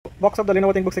box of the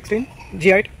Lenovo Thinkbook 16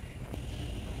 G8.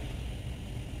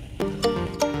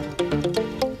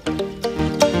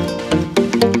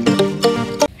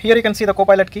 Here you can see the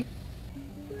Copilot key.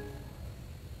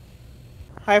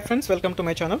 Hi friends, welcome to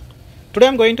my channel. Today I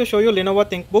am going to show you Lenovo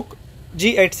Thinkbook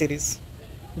G8 series,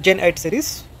 Gen 8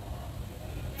 series,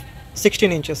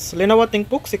 16 inches, Lenovo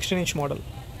Thinkbook 16-inch model.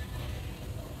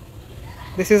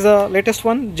 This is the latest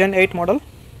one, Gen 8 model.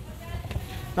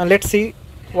 And let's see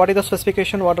what is the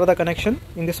specification, what are the connection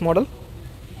in this model.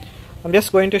 I'm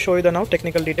just going to show you the now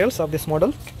technical details of this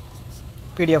model,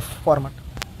 PDF format.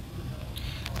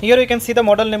 Here you can see the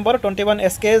model number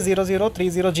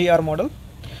 21SK0030GR model.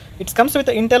 It comes with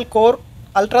the Intel Core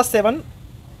Ultra 7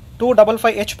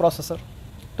 255H processor,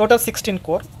 total 16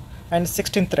 core and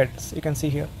 16 threads. You can see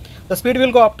here the speed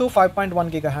will go up to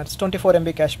 5.1 GHz, 24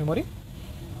 MB cache memory,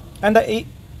 and the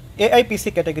AI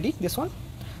PC category, this one.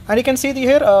 And you can see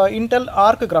here Intel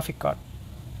Arc graphic card,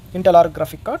 and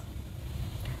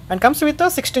comes with a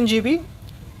 16 GB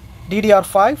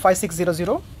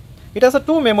DDR5-5600. It has a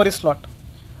 2 memory slot,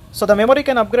 so the memory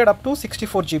can upgrade up to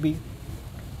 64 GB,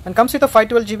 and comes with a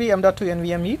 512 GB M.2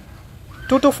 NVMe,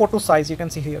 2242 size. You can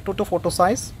see here 2242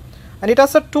 size, and it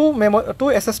has a 2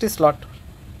 SSD slot.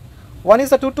 One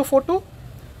is the 2242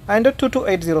 and a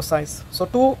 2280 size, so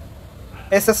 2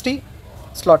 SSD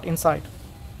slot inside.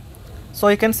 So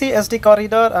you can see SD card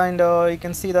reader, and you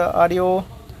can see the audio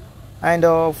and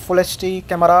full HD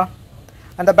camera,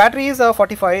 and the battery is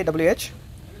 45 WH.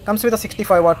 Comes with a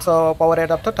 65 watts power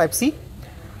adapter Type C,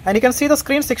 and you can see the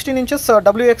screen 16 inches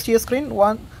WXGA screen,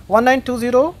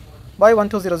 1920 by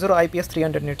 1200 IPS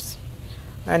 300 nits,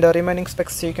 and remaining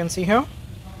specs you can see here.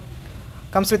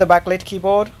 Comes with a backlight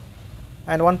keyboard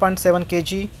and 1.7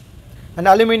 kg, and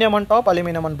aluminum on top,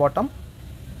 aluminum on bottom,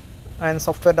 and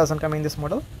software doesn't come in this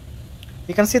model.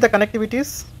 You can see the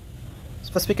connectivities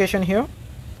specification here.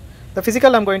 The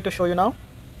physical I'm going to show you now,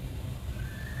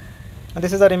 and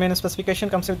this is the remaining specification.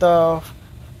 Comes with the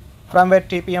firmware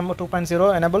TPM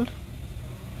 2.0 enabled,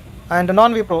 and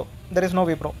non vPro, there is no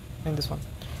vPro in this one.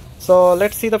 So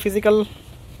let's see the physical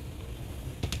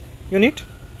unit.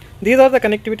 These are the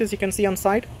connectivities you can see on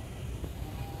side: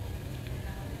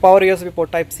 power USB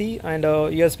port Type C, and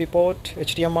USB port,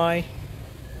 HDMI,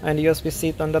 and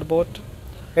USB-C Thunderbolt,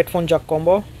 headphone jack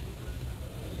combo.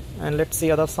 And let's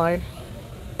see other side.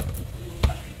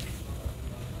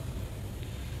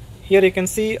 Here you can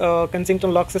see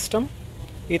Kensington lock system,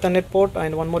 Ethernet port,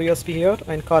 and one more USB here,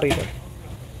 and car reader.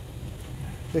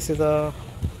 This is the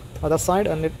other side,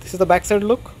 and this is the back side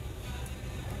look.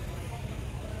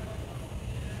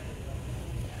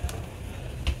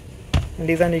 And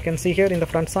design you can see here in the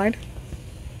front side.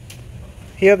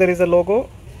 Here there is a logo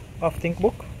of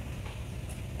Thinkbook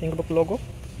logo.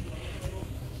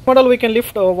 Model we can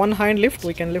lift one hand lift.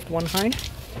 We can lift one hand.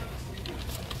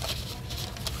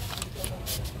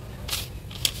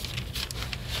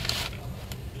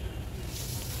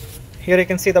 Here you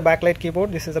can see the backlight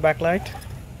keyboard. This is the backlight,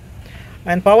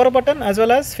 and power button as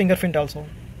well as fingerprint also.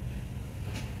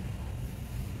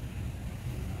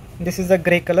 This is the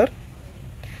gray color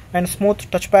and smooth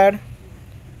touchpad.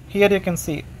 Here you can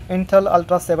see Intel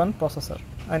Ultra 7 processor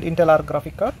and Intel Arc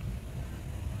graphic card,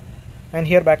 and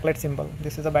here backlight symbol.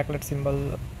 This is a backlight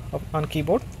symbol on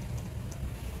keyboard,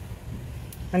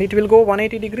 and it will go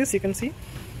 180 degrees. You can see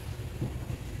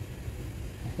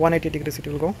 180 degrees it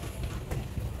will go.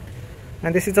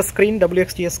 And this is the screen,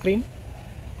 WXGA screen,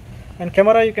 and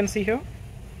camera you can see here.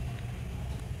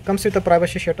 Comes with a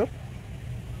privacy shutter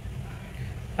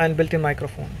and built-in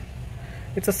microphone.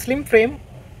 It's a slim frame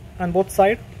on both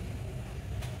sides,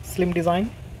 slim design.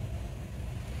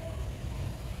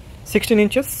 16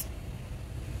 inches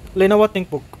Lenovo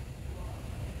Thinkbook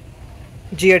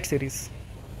G8 series,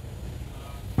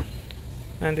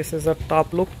 and this is the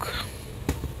top look.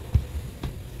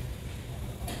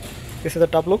 This is the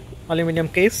top look, aluminum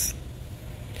case,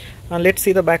 and let's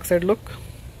see the back side look.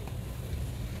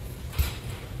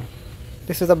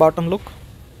 This is the bottom look,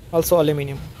 also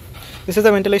aluminum. This is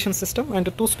the ventilation system,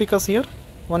 and 2 speakers here.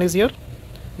 One is here,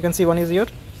 you can see one is here,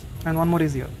 and one more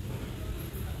is here.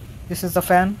 This is the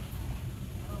fan.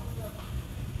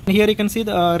 Here you can see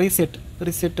the reset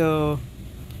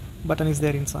button is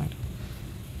there inside.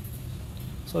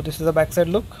 So this is the back side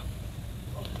look.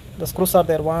 The screws are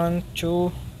there, 1,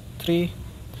 2, 3,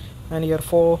 and here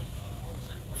 4,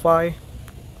 5,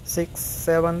 6,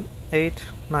 7, 8,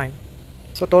 9.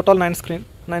 So total 9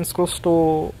 screws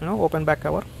to open back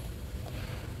cover.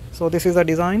 So this is the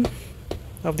design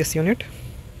of this unit.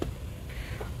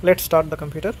 Let's start the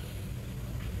computer.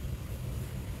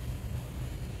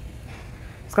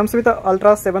 It comes with a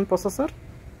Ultra 7 processor,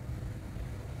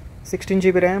 16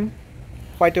 GB RAM,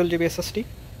 512 GB SSD,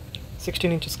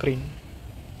 16-inch screen.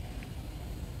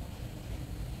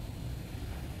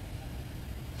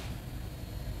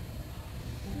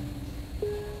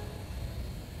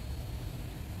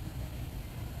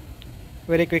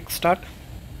 Very quick start.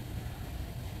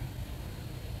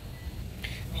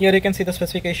 Here you can see the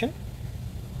specification.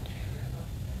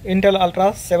 Intel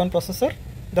Ultra 7 processor.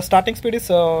 The starting speed is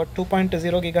 2.0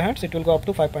 GHz. It will go up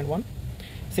to 5.1.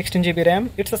 16 GB RAM.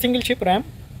 It's a single chip RAM.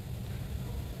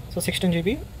 So 16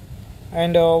 GB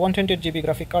and 128 GB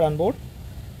graphic card on board.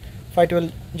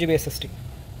 512 GB SSD.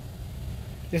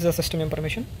 This is the system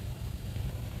information.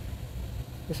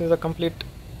 This is the complete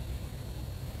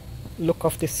look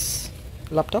of this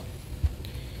laptop.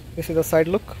 This is the side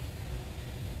look.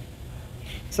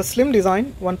 It's a slim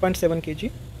design, 1.7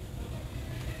 kg.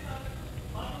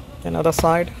 Another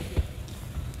side.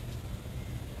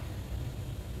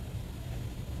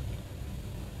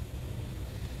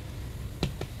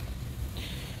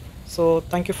 So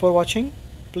thank you for watching.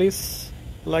 Please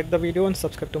like the video and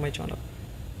subscribe to my channel.